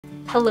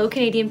Hello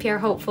Canadian PR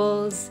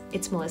hopefuls,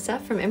 it's Melissa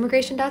from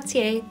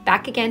Immigration.ca,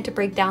 back again to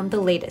break down the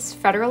latest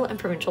federal and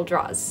provincial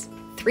draws.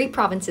 3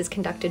 provinces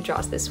conducted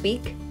draws this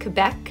week: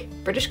 Quebec,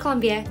 British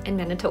Columbia, and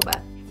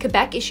Manitoba.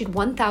 Quebec issued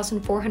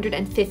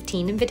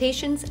 1,415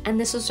 invitations, and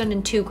this was done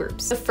in 2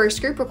 groups. The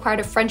first group required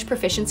a French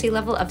proficiency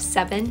level of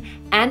 7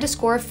 and a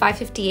score of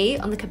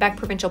 558 on the Quebec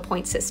provincial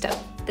point system.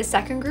 The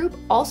second group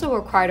also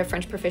required a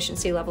French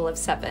proficiency level of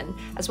 7,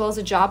 as well as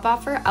a job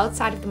offer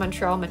outside of the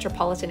Montreal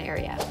metropolitan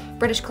area.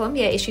 British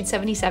Columbia issued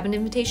 77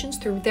 invitations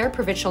through their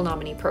provincial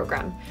nominee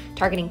program,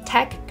 targeting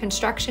tech,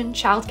 construction,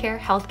 childcare,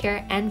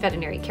 healthcare, and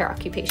veterinary care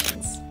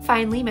occupations.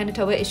 Finally,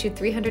 Manitoba issued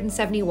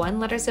 371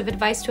 letters of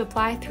advice to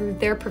apply through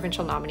their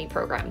provincial nominee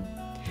program.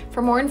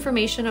 For more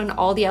information on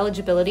all the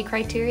eligibility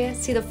criteria,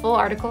 see the full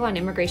article on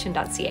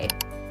Immigration.ca.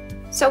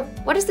 So,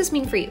 what does this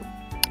mean for you?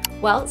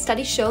 Well,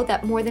 studies show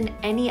that more than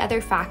any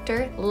other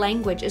factor,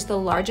 language is the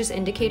largest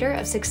indicator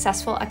of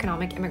successful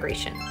economic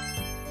immigration.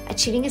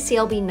 Achieving a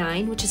CLB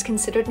 9, which is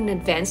considered an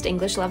advanced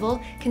English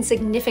level, can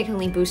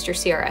significantly boost your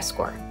CRS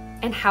score.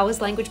 And how is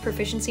language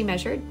proficiency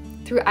measured?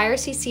 Through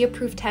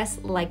IRCC-approved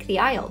tests like the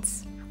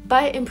IELTS.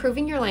 But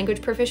improving your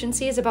language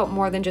proficiency is about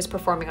more than just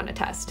performing on a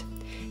test.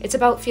 It's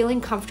about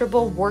feeling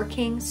comfortable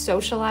working,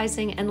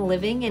 socializing, and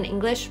living in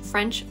English,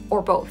 French,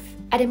 or both.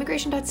 At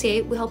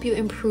Immigration.ca, we help you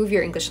improve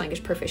your English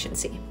language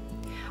proficiency.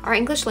 Our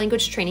English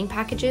language training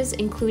packages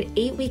include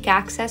 8-week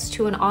access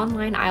to an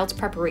online IELTS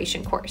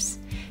preparation course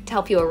to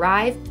help you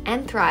arrive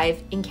and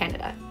thrive in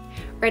Canada.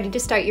 Ready to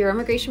start your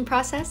immigration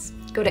process?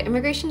 Go to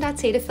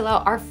Immigration.ca to fill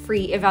out our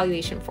free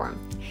evaluation form.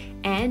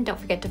 And don't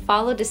forget to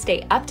follow to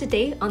stay up to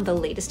date on the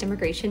latest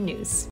immigration news.